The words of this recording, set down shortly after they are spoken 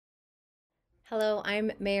Hello,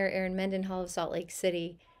 I'm Mayor Erin Mendenhall of Salt Lake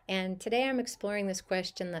City, and today I'm exploring this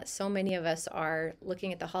question that so many of us are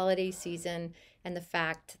looking at the holiday season and the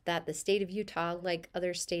fact that the state of Utah, like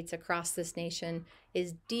other states across this nation,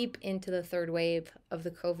 is deep into the third wave of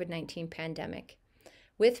the COVID-19 pandemic.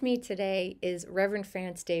 With me today is Reverend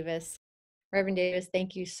France Davis. Reverend Davis,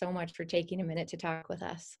 thank you so much for taking a minute to talk with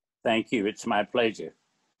us. Thank you. It's my pleasure.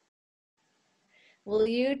 Will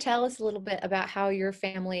you tell us a little bit about how your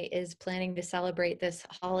family is planning to celebrate this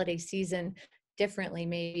holiday season differently,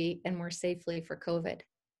 maybe, and more safely for COVID?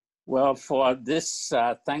 Well, for this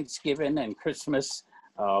Thanksgiving and Christmas,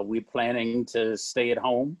 we're planning to stay at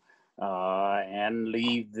home and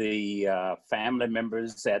leave the family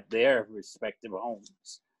members at their respective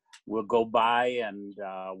homes. We'll go by and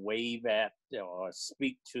wave at or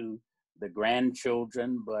speak to the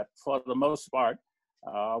grandchildren, but for the most part,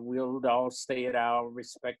 we'll all stay at our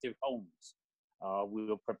respective homes.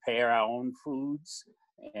 We'll prepare our own foods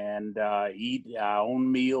and eat our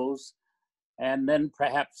own meals, and then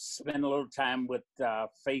perhaps spend a little time with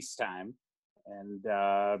FaceTime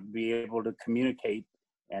and be able to communicate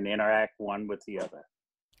and interact one with the other.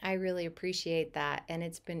 I really appreciate that. And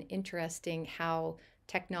it's been interesting how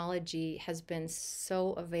technology has been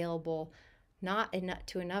so available, not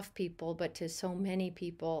to enough people, but to so many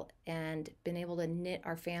people, and been able to knit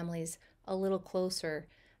our families a little closer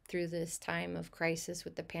through this time of crisis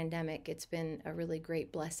with the pandemic. It's been a really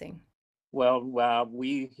great blessing. Well,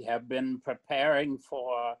 we have been preparing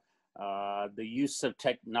for the use of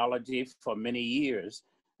technology for many years.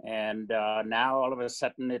 And now all of a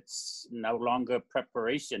sudden it's no longer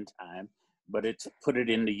preparation time, but it's put it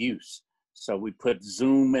into use. So we put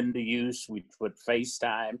Zoom into use, we put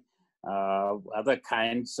FaceTime, other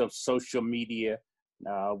kinds of social media.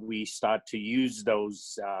 We start to use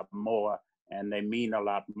those more, and they mean a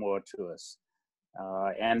lot more to us.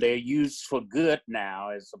 And they're used for good now,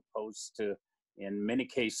 as opposed to in many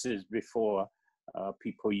cases before,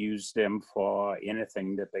 people used them for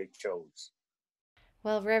anything that they chose.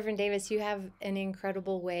 Well, Reverend Davis, you have an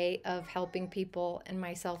incredible way of helping people, and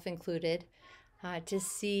myself included, to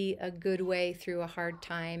see a good way through a hard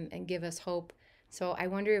time and give us hope. So I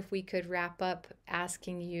wonder if we could wrap up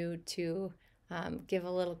asking you to give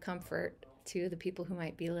a little comfort to the people who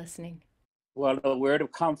might be listening. Well, the word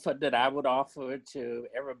of comfort that I would offer to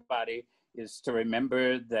everybody is to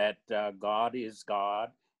remember that God is God,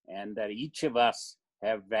 and that each of us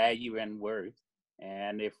have value and worth.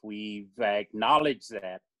 And if we acknowledge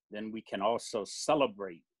that, then we can also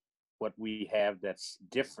celebrate what we have that's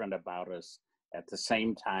different about us. At the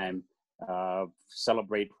same time,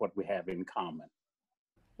 celebrate what we have in common.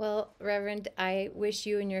 Well, Reverend, I wish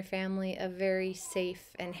you and your family a very safe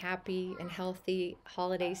and happy and healthy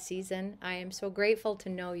holiday season. I am so grateful to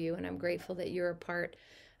know you, and I'm grateful that you're a part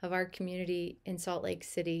of our community in Salt Lake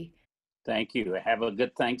City. Thank you. Have a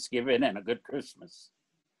good Thanksgiving and a good Christmas.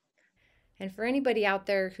 And for anybody out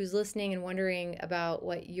there who's listening and wondering about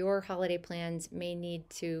what your holiday plans may need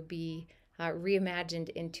to be reimagined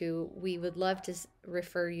into, we would love to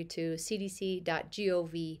refer you to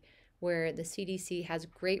cdc.gov, where the CDC has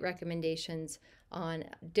great recommendations on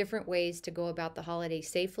different ways to go about the holiday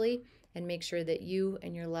safely and make sure that you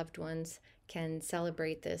and your loved ones can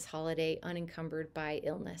celebrate this holiday unencumbered by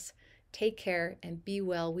illness. Take care and be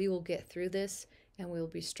well. We will get through this, and we will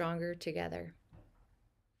be stronger together.